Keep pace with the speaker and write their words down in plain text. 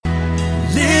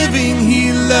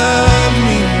loved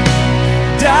me,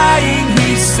 dying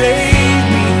He saved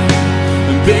me,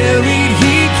 buried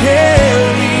He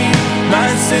carried my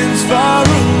sins far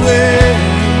away,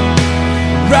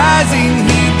 rising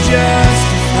He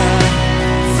justified,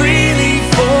 freely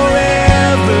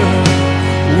forever.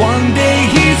 One day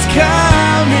He's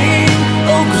coming,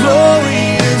 oh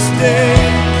glorious day,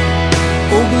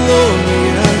 oh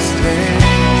glorious day.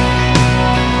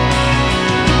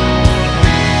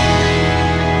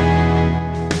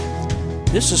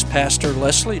 This is Pastor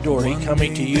Leslie Doherty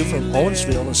coming to you from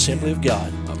Owensville Assembly of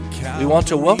God. We want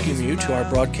to welcome you to our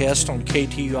broadcast on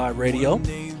KTUI Radio.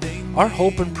 Our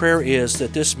hope and prayer is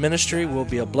that this ministry will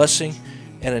be a blessing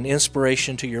and an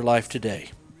inspiration to your life today.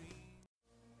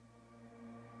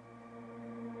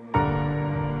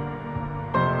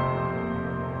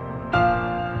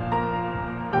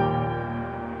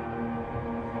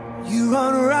 You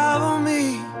unravel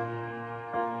me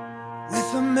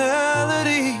with a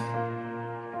melody.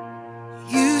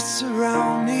 You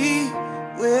surround me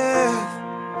with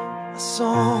a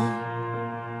song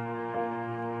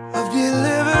of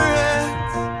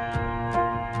deliverance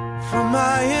from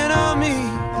my enemies,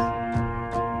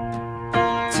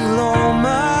 till all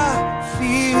my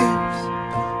fears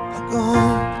are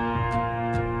gone.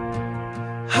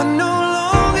 I'm no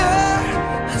longer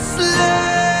a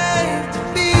slave to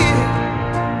fear.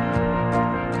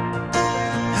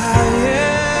 I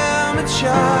am a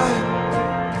child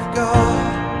of God.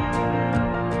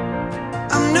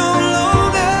 I'm no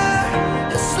longer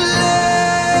a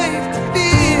slave to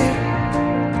fear.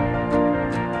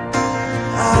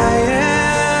 I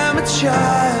am a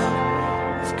child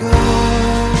of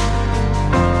God.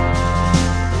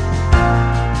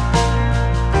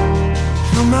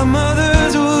 From my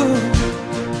mother's womb,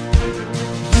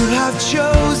 you have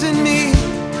chosen me.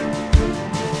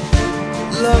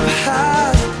 Love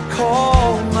has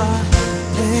called my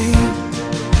name.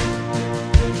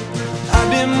 I've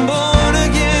been born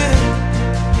again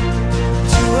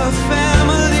to a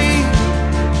family.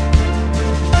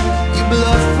 Your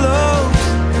blood flows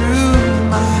through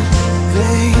my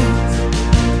veins.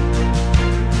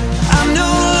 I'm no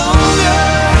longer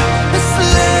a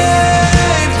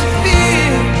slave to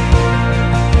fear.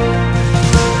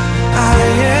 I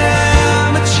am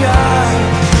a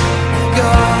child of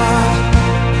God.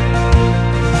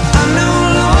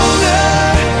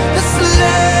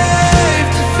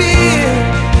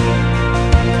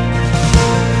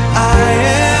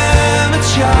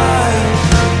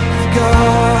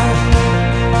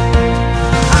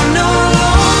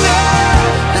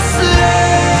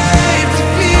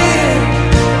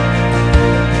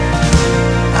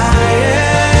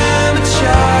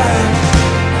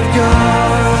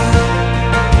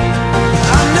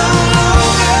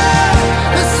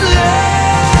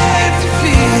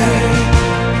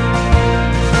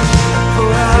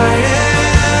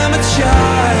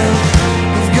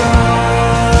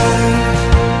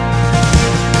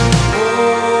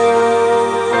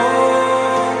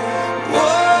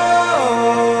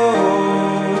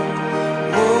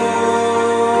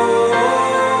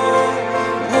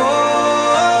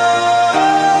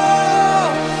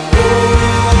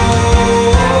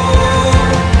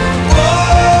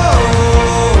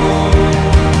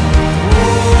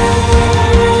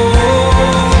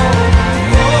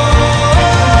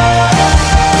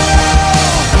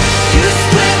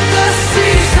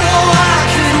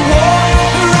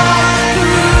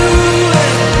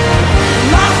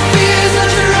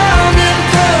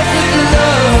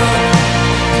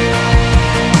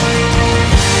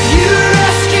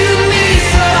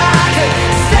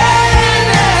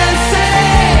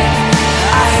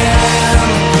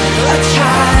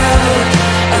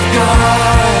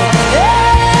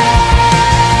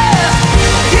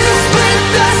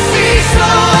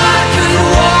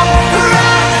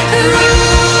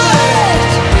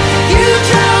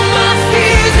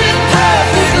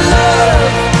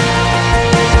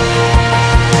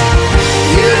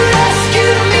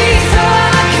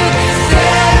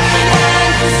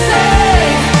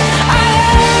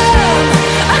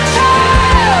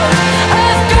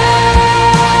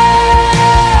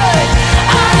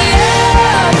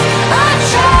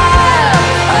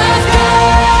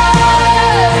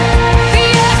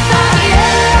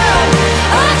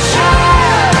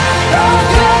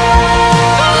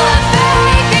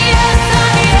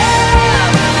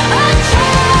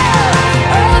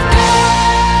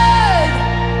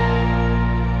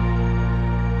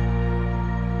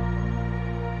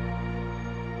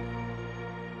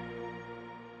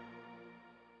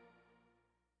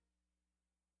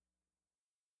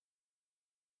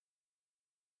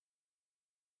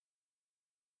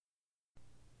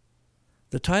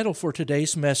 The title for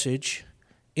today's message,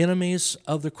 Enemies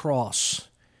of the Cross.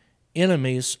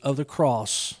 Enemies of the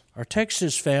Cross. Our text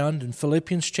is found in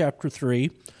Philippians chapter 3,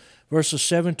 verses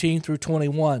 17 through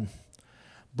 21.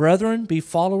 Brethren, be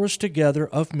followers together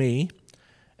of me,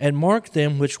 and mark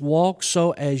them which walk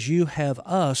so as you have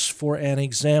us for an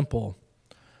example.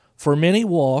 For many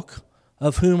walk,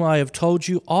 of whom I have told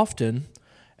you often,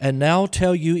 and now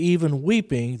tell you even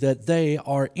weeping, that they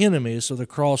are enemies of the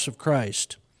cross of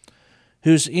Christ,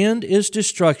 whose end is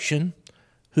destruction,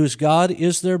 whose God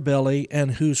is their belly,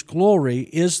 and whose glory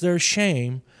is their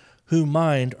shame, who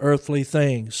mind earthly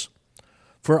things.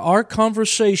 For our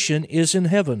conversation is in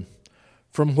heaven,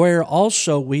 from where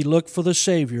also we look for the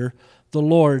Savior, the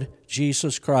Lord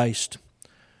Jesus Christ,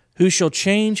 who shall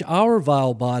change our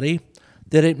vile body,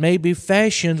 that it may be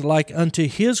fashioned like unto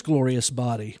His glorious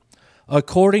body,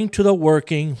 according to the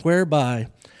working whereby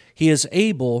He is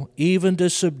able even to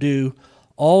subdue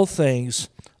all things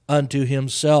unto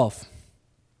Himself.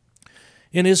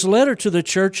 In his letter to the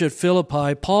church at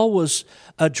Philippi, Paul was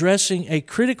addressing a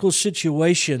critical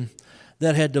situation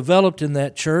that had developed in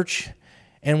that church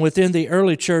and within the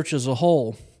early church as a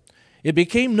whole. It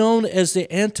became known as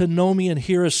the Antinomian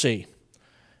heresy.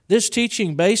 This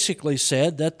teaching basically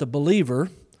said that the believer,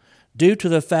 due to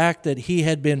the fact that he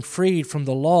had been freed from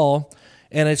the law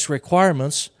and its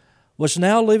requirements, was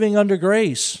now living under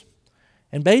grace,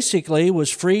 and basically was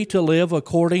free to live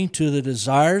according to the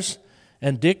desires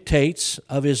and dictates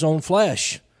of his own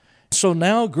flesh. So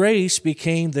now grace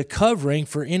became the covering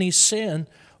for any sin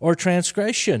or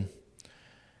transgression.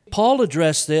 Paul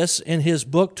addressed this in his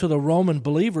book to the Roman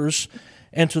believers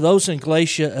and to those in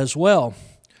Galatia as well.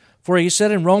 For he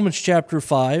said in Romans chapter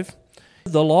 5,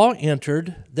 the law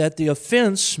entered that the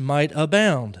offense might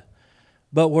abound,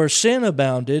 but where sin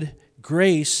abounded,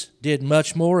 grace did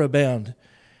much more abound.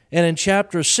 And in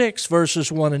chapter 6,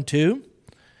 verses 1 and 2,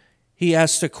 he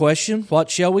asks the question, what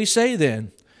shall we say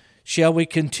then? Shall we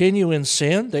continue in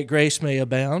sin that grace may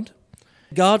abound?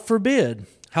 God forbid.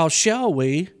 How shall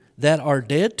we that are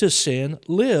dead to sin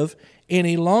live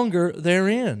any longer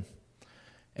therein?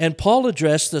 And Paul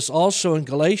addressed this also in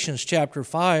Galatians chapter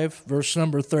 5, verse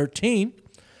number 13,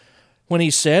 when he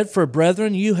said, for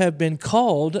brethren, you have been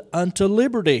called unto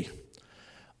liberty.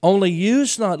 Only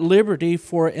use not liberty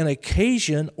for an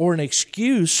occasion or an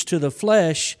excuse to the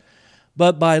flesh,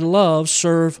 but by love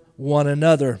serve one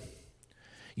another.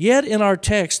 Yet in our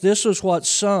text, this is what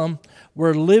some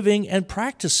were living and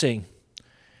practicing.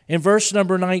 In verse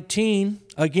number 19,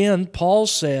 again, Paul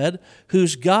said,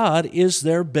 whose God is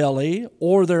their belly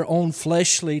or their own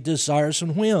fleshly desires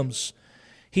and whims.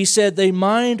 He said they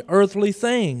mind earthly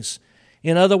things.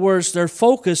 In other words, their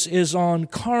focus is on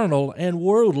carnal and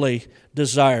worldly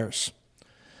desires.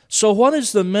 So what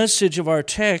is the message of our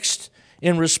text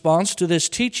in response to this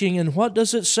teaching, and what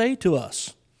does it say to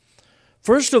us?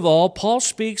 First of all, Paul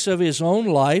speaks of his own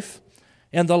life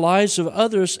and the lives of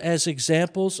others as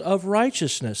examples of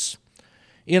righteousness.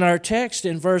 In our text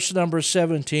in verse number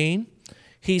 17,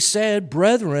 he said,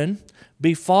 brethren,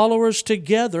 be followers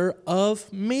together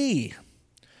of me.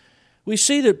 We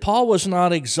see that Paul was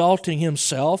not exalting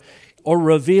himself or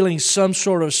revealing some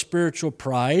sort of spiritual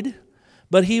pride,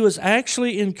 but he was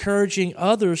actually encouraging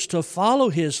others to follow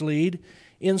his lead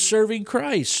in serving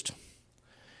Christ.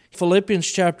 Philippians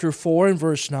chapter 4 and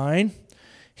verse 9,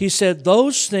 he said,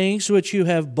 those things which you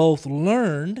have both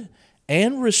learned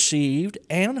and received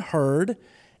and heard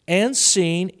and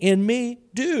seen in me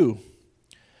do.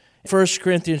 1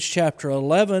 Corinthians chapter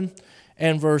 11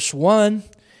 and verse 1,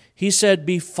 he said,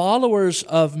 be followers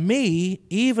of me,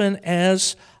 even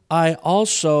as I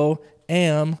also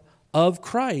am of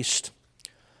Christ.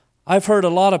 I've heard a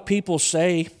lot of people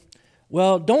say,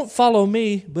 well, don't follow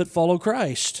me, but follow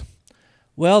Christ.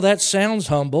 Well, that sounds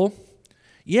humble.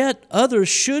 Yet others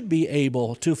should be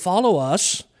able to follow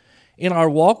us in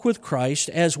our walk with Christ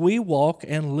as we walk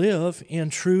and live in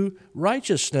true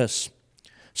righteousness.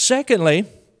 Secondly,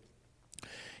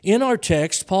 in our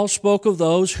text, Paul spoke of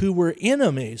those who were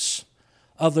enemies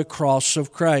of the cross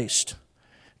of Christ.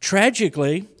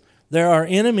 Tragically, there are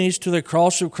enemies to the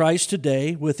cross of Christ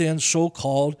today within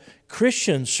so-called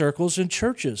Christian circles and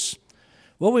churches.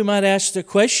 Well, we might ask the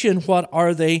question, what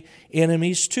are they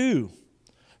enemies to?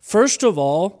 First of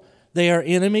all, they are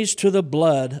enemies to the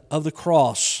blood of the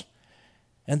cross,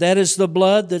 and that is the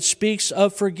blood that speaks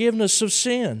of forgiveness of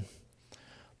sin.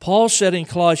 Paul said in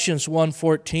Colossians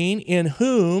 1:14, in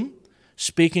whom,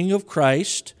 speaking of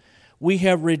Christ, we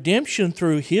have redemption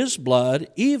through His blood,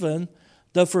 even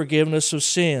the forgiveness of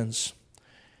sins.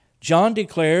 John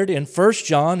declared in 1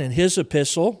 John in his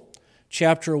epistle,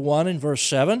 chapter 1 and verse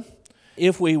 7,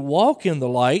 if we walk in the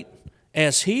light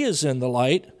as He is in the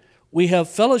light, we have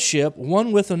fellowship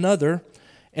one with another,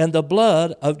 and the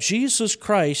blood of Jesus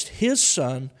Christ, His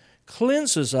Son,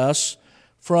 cleanses us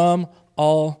from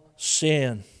all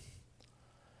sin.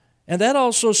 And that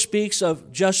also speaks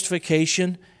of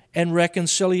justification and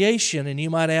reconciliation. And you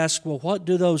might ask, well, what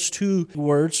do those two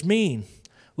words mean?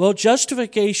 Well,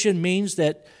 justification means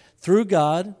that through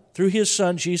God, through His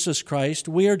Son, Jesus Christ,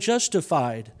 we are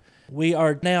justified. We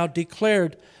are now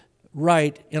declared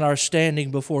right in our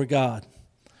standing before God.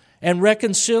 And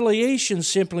reconciliation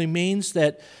simply means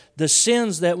that the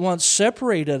sins that once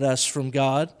separated us from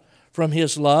God, from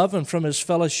His love and from His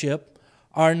fellowship,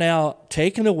 are now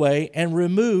taken away and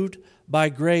removed by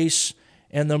grace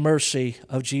and the mercy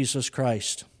of Jesus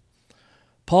Christ.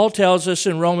 Paul tells us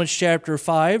in Romans chapter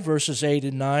 5, verses 8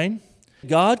 and 9,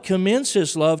 God commends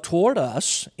His love toward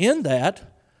us in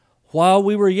that, while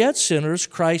we were yet sinners,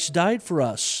 Christ died for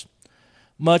us.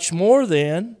 Much more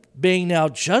then, being now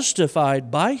justified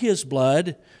by His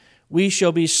blood, we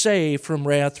shall be saved from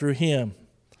wrath through Him.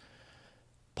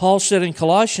 Paul said in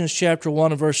Colossians chapter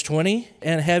 1 and verse 20,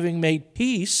 and having made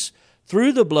peace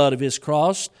through the blood of His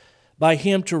cross, by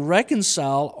Him to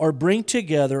reconcile or bring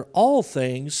together all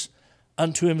things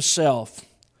unto Himself.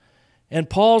 And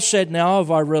Paul said now of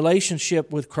our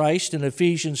relationship with Christ in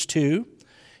Ephesians 2,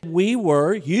 you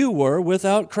were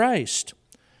without Christ.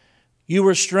 You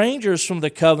were strangers from the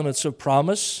covenants of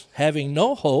promise, having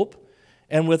no hope,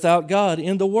 and without God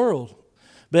in the world.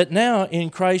 But now in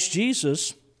Christ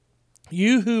Jesus,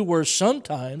 you who were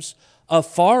sometimes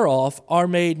afar off are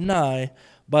made nigh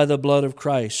by the blood of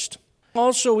Christ.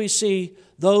 Also we see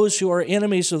those who are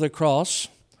enemies of the cross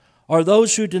are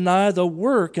those who deny the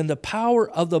work and the power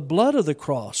of the blood of the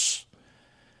cross.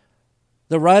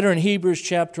 The writer in Hebrews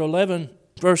chapter 11,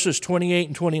 verses 28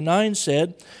 and 29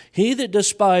 said, He that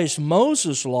despised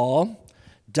Moses' law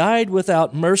died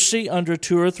without mercy under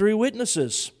 2 or 3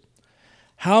 witnesses.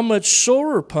 How much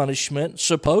sorer punishment,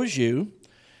 suppose you,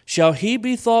 shall he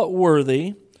be thought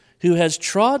worthy who has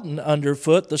trodden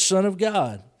underfoot the Son of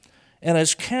God, and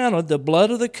has counted the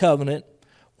blood of the covenant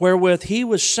wherewith he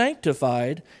was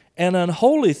sanctified an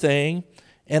unholy thing,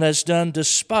 and has done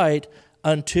despite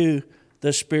unto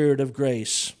the Spirit of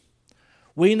grace.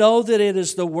 We know that it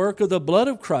is the work of the blood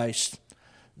of Christ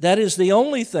that is the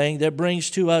only thing that brings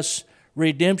to us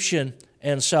redemption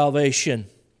and salvation.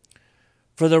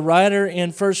 For the writer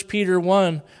in 1 Peter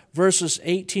 1, verses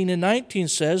 18 and 19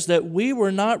 says that we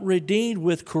were not redeemed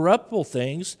with corruptible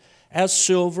things as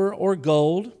silver or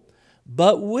gold,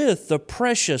 but with the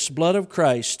precious blood of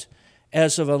Christ,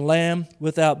 as of a lamb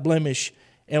without blemish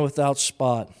and without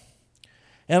spot.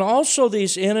 And also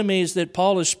these enemies that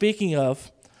Paul is speaking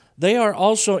of, they are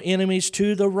also enemies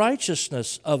to the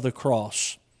righteousness of the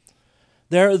cross.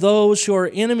 There are those who are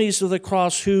enemies of the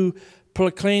cross who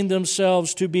proclaim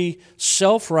themselves to be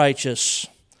self-righteous.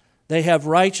 They have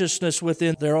righteousness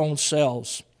within their own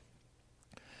selves.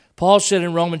 Paul said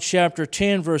in Romans chapter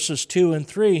 10, verses 2 and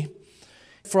 3,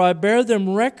 For I bear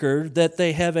them record that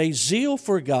they have a zeal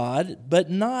for God, but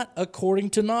not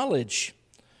according to knowledge.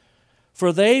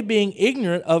 For they, being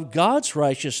ignorant of God's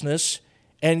righteousness,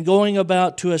 and going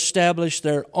about to establish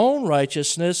their own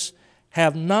righteousness,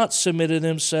 have not submitted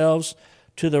themselves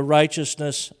to the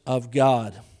righteousness of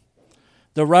God.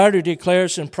 The writer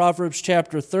declares in Proverbs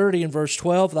chapter 30 and verse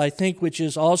 12, I think which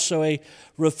is also a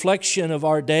reflection of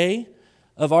our day,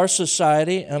 of our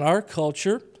society and our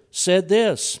culture, said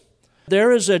this,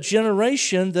 There is a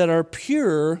generation that are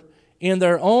pure in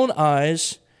their own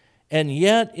eyes, and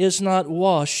yet is not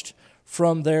washed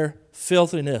from their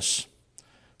filthiness.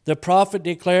 The prophet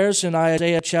declares in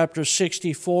Isaiah chapter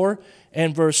 64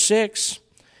 and verse 6,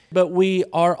 But we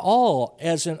are all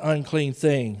as an unclean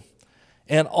thing,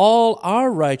 and all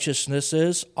our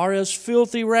righteousnesses are as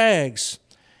filthy rags,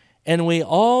 and we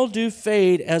all do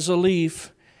fade as a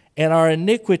leaf, and our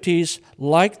iniquities,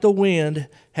 like the wind,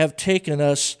 have taken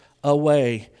us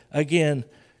away. Again,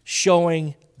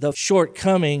 showing the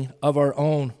shortcoming of our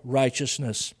own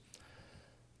righteousness.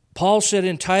 Paul said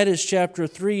in Titus chapter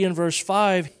 3 and verse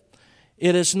 5,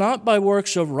 It is not by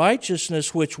works of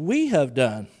righteousness which we have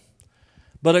done,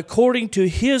 but according to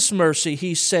His mercy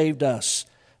He saved us,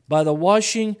 by the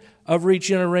washing of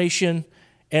regeneration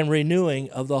and renewing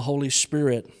of the Holy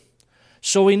Spirit.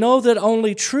 So we know that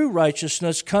only true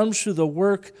righteousness comes through the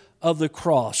work of the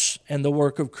cross and the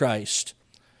work of Christ.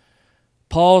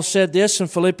 Paul said this in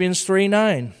Philippians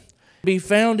 3:9, Be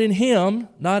found in Him,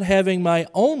 not having my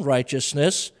own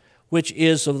righteousness, which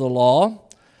is of the law,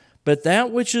 but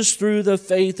that which is through the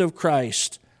faith of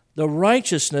Christ, the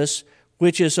righteousness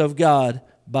which is of God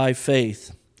by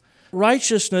faith.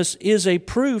 Righteousness is a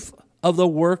proof of the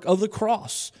work of the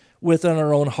cross. within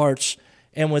our own hearts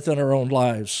and within our own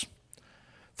lives.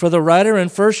 For the writer in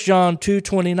 1 John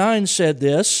 2:29 said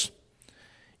this,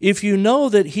 "If you know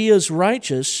that he is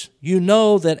righteous, you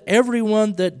know that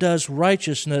everyone that does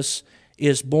righteousness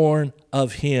is born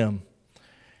of him."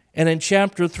 And in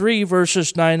chapter 3,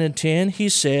 verses 9 and 10, he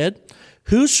said,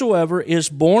 "Whosoever is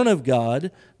born of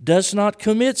God does not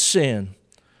commit sin,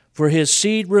 for his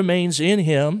seed remains in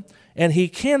him, and he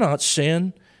cannot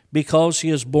sin because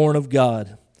he is born of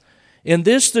God. In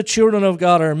this the children of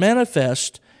God are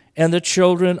manifest, and the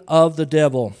children of the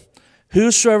devil.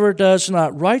 Whosoever does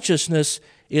not righteousness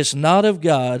is not of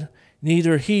God,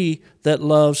 neither he that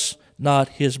loves not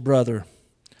his brother."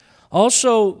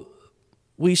 Also,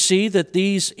 we see that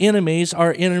these enemies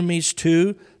are enemies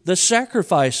to the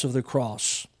sacrifice of the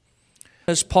cross.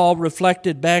 As Paul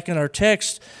reflected back in our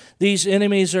text, these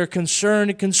enemies are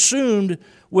concerned and consumed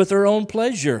with their own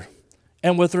pleasure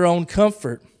and with their own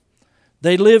comfort.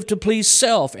 They live to please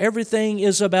self. Everything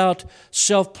is about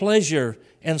self-pleasure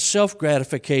and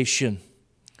self-gratification.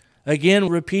 Again,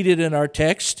 repeated in our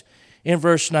text, in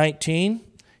verse 19,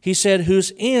 he said,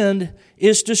 "Whose end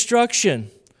is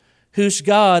destruction, whose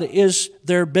God is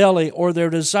their belly or their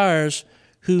desires,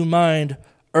 who mind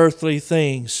earthly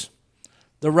things."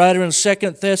 The writer in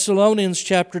 2 Thessalonians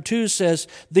chapter 2 says,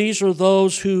 "These are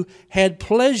those who had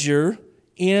pleasure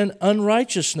in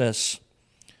unrighteousness."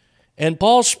 And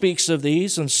Paul speaks of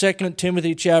these in 2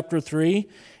 Timothy chapter 3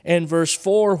 and verse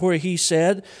 4, where he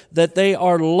said that they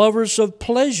are lovers of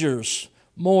pleasures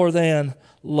more than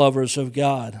lovers of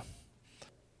God.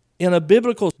 In a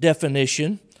biblical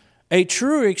definition, a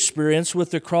true experience with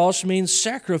the cross means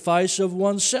sacrifice of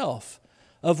oneself,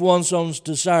 of one's own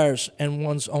desires and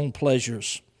one's own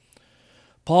pleasures.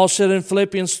 Paul said in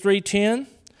Philippians 3:10,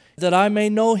 "That I may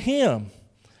know him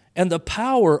and the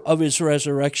power of his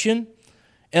resurrection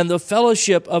and the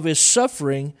fellowship of his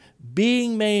suffering,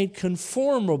 being made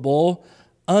conformable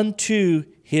unto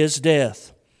his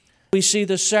death." We see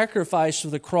the sacrifice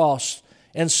of the cross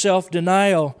and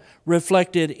self-denial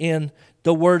reflected in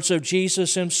the words of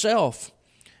Jesus himself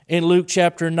in Luke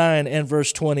chapter 9 and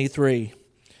verse 23.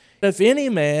 "If any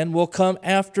man will come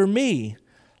after me,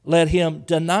 let him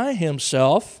deny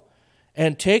himself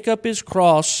and take up his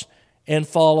cross and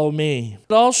follow me."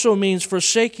 It also means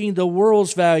forsaking the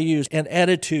world's values and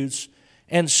attitudes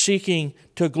and seeking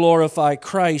to glorify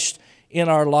Christ in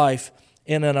our life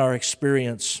and in our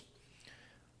experience.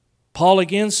 Paul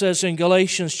again says in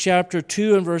Galatians chapter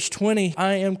 2 and verse 20,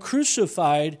 "I am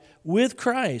crucified with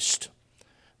Christ.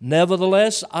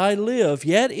 Nevertheless I live,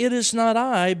 yet it is not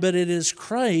I, but it is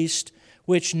Christ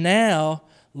which now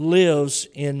lives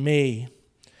in me."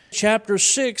 Chapter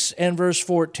 6 and verse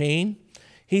 14,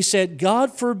 he said,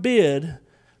 "God forbid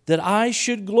that I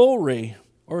should glory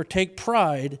or take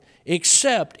pride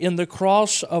except in the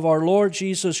cross of our Lord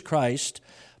Jesus Christ,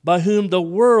 by whom the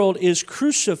world is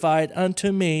crucified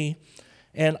unto me,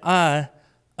 and I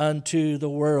unto the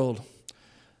world."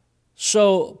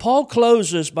 So Paul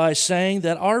closes by saying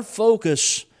that our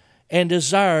focus and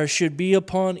desire should be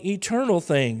upon eternal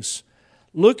things,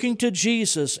 looking to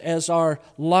Jesus as our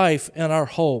life and our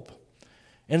hope.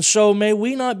 And so may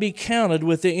we not be counted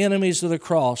with the enemies of the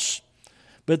cross,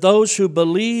 but those who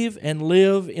believe and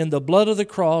live in the blood of the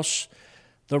cross,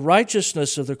 the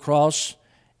righteousness of the cross,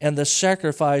 and the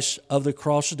sacrifice of the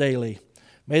cross daily.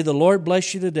 May the Lord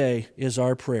bless you today is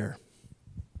our prayer.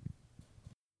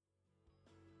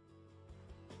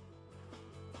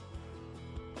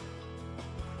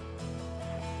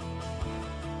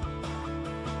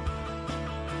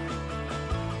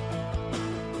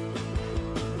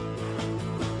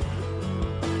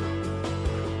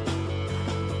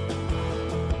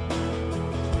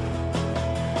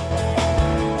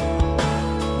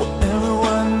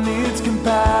 Everyone needs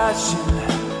compassion,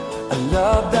 a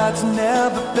love that's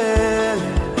never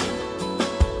failing.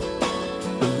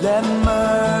 But let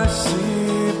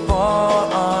mercy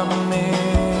fall on me.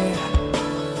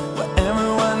 Where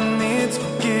everyone needs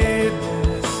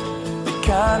forgiveness, the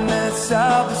kindness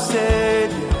of the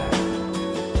Savior,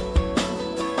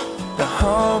 the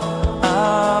hope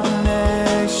of a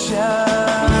nation.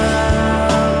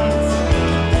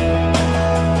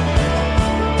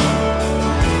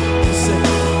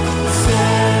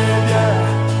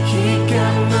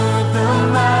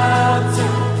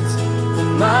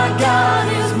 My God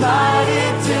is mighty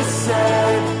to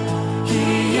save.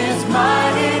 He is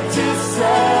mighty to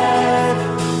save.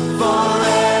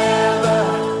 Forever,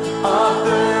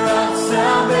 author of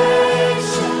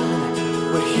salvation.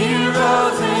 Where he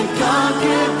rose and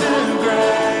conquered the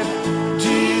grave.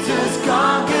 Jesus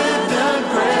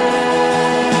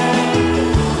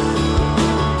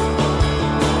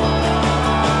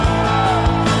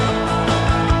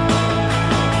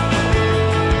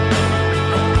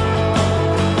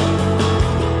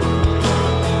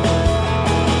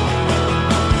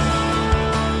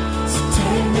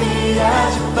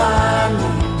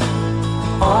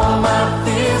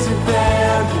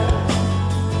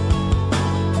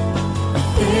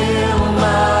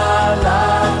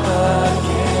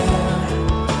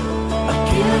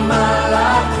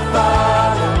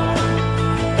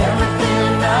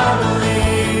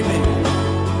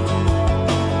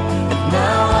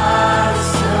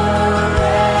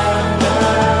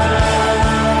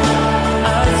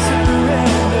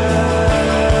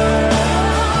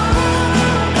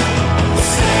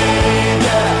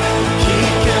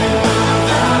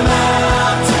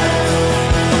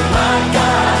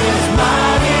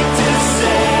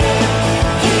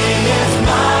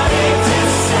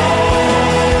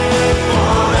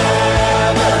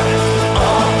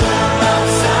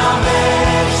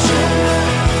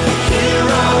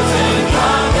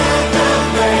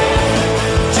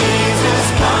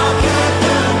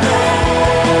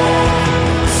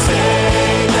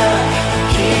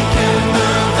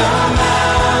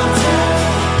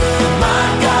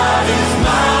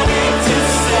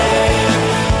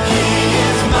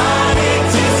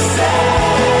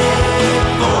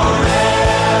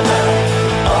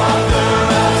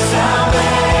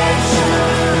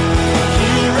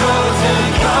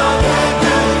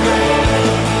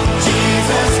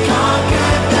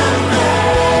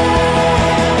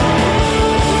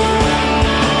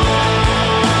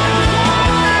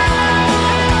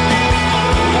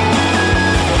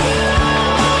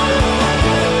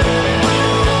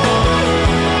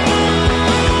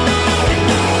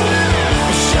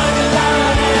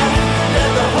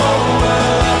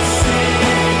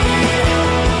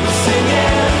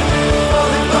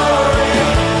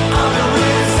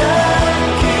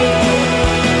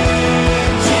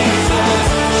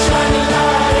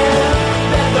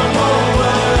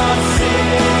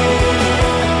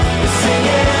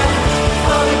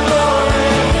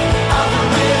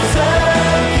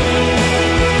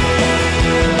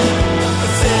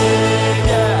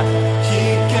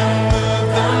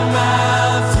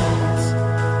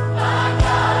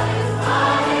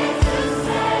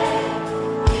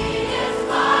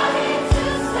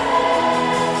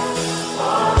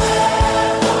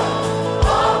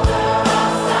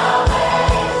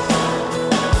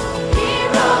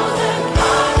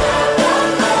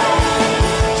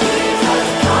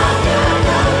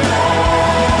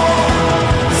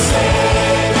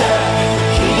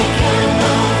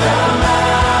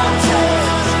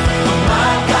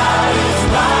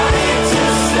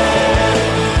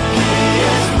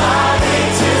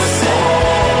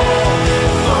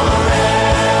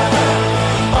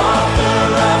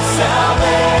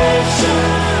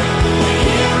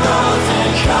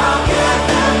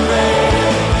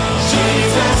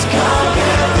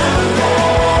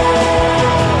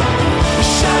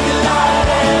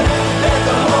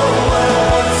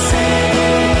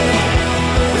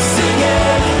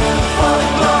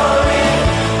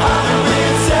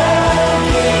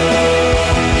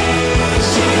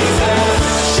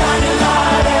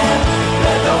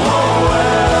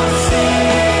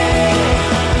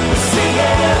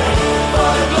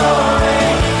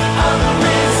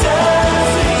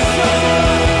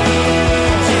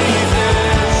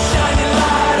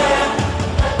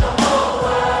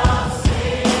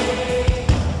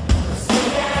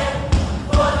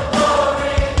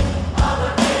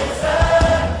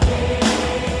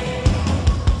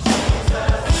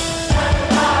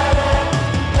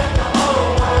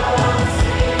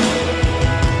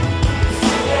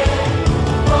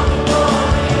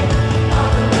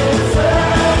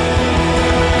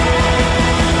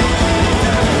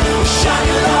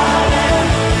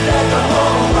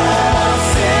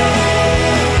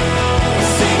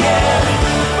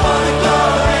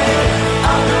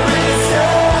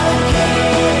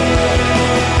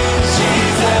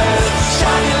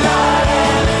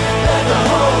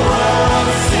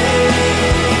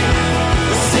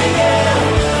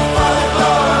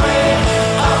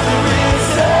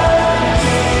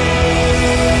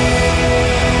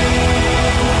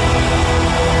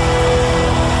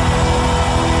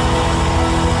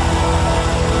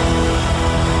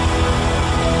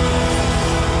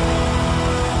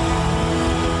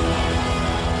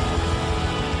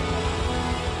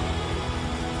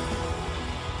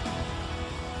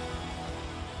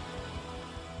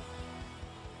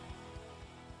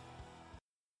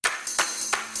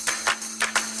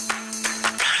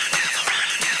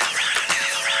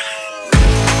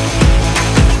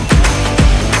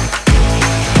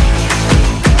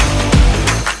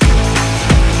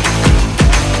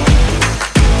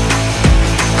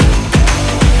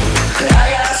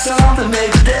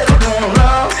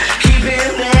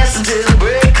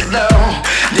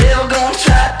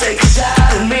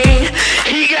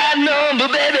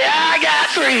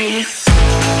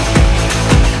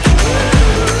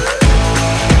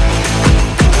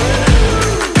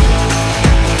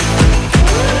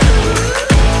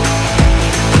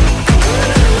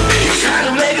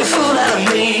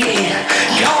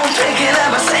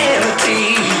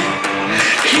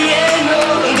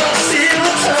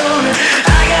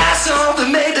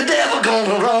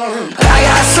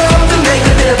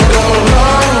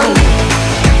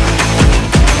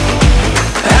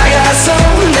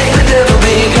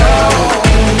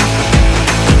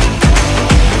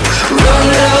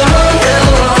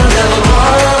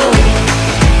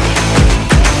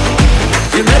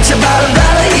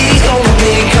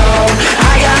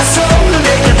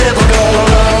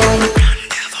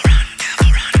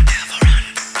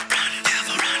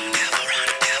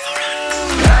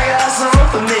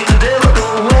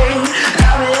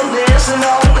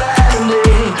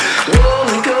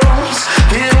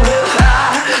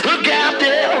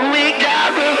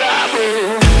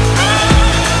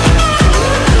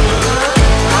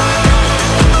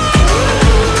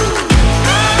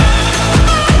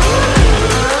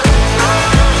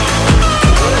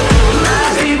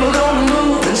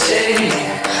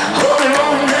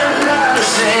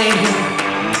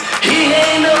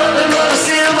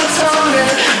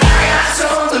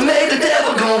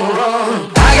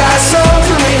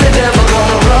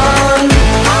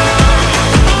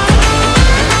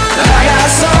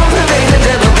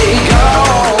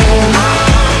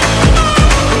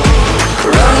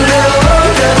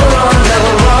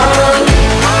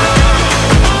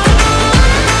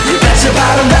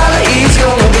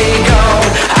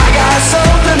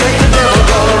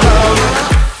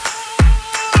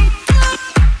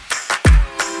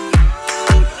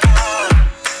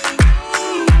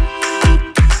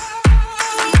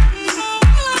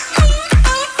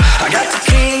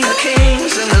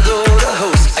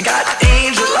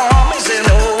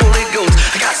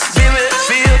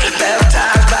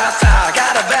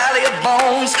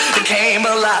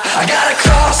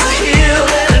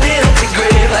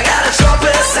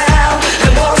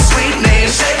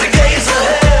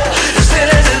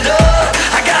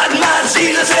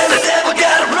Jesus and the devil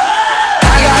gotta run.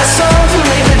 I got a song to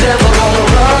make the devil gonna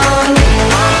run.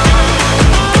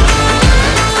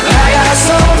 I got a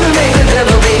song to make the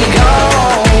devil be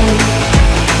gone.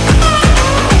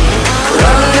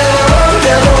 Run, devil, run,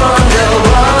 devil,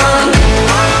 run.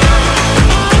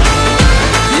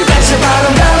 You bet your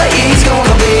bottom dollar he's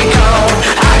gonna be gone.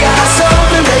 I got a song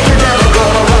to make the devil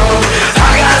gonna run.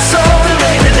 I got a song to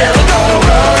make the devil gonna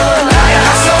run. I got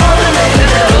a song to make the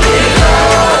devil be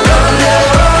gone. Run, devil,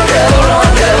 run,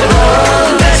 devil,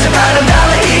 run. Bet your bottom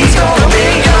dollar he's gonna be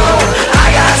gone. I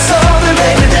got a song to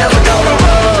make the devil gonna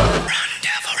run. Run,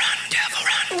 devil, run, devil,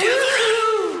 run,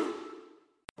 devil.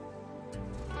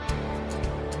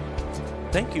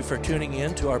 Thank you for tuning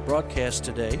in to our broadcast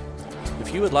today.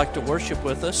 If you would like to worship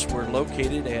with us, we're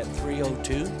located at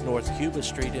 302 North Cuba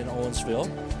Street in Owensville.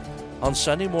 On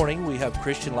Sunday morning, we have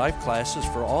Christian life classes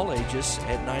for all ages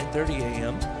at 9:30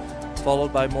 a.m.,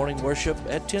 followed by morning worship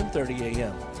at 10:30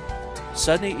 a.m.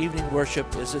 Sunday evening worship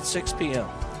is at 6 p.m.,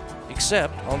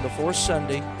 except on the fourth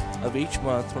Sunday of each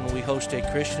month when we host a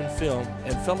Christian film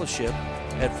and fellowship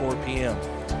at 4 p.m.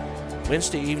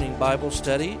 Wednesday evening Bible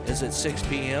study is at 6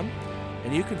 p.m.,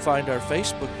 and you can find our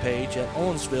Facebook page at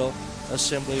Owensville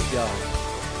Assembly of God.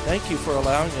 Thank you for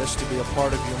allowing us to be a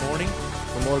part of your morning.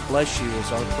 The Lord bless you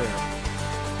is our prayer.